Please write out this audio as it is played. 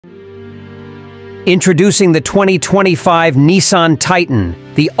Introducing the 2025 Nissan Titan,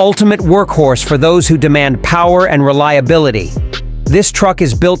 the ultimate workhorse for those who demand power and reliability. This truck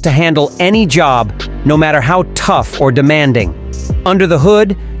is built to handle any job, no matter how tough or demanding. Under the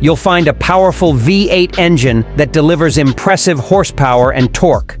hood, you'll find a powerful V8 engine that delivers impressive horsepower and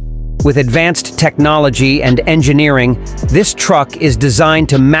torque. With advanced technology and engineering, this truck is designed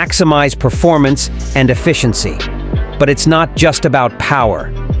to maximize performance and efficiency. But it's not just about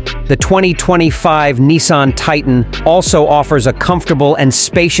power. The 2025 Nissan Titan also offers a comfortable and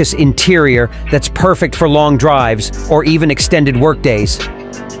spacious interior that's perfect for long drives or even extended workdays.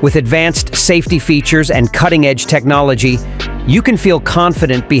 With advanced safety features and cutting-edge technology, you can feel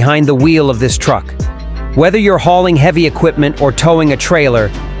confident behind the wheel of this truck. Whether you're hauling heavy equipment or towing a trailer,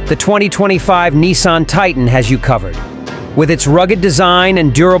 the 2025 Nissan Titan has you covered. With its rugged design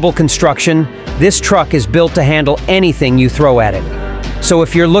and durable construction, this truck is built to handle anything you throw at it. So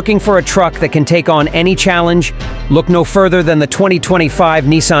if you're looking for a truck that can take on any challenge, look no further than the 2025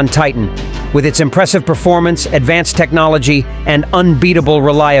 Nissan Titan. With its impressive performance, advanced technology, and unbeatable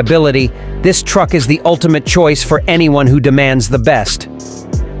reliability, this truck is the ultimate choice for anyone who demands the best.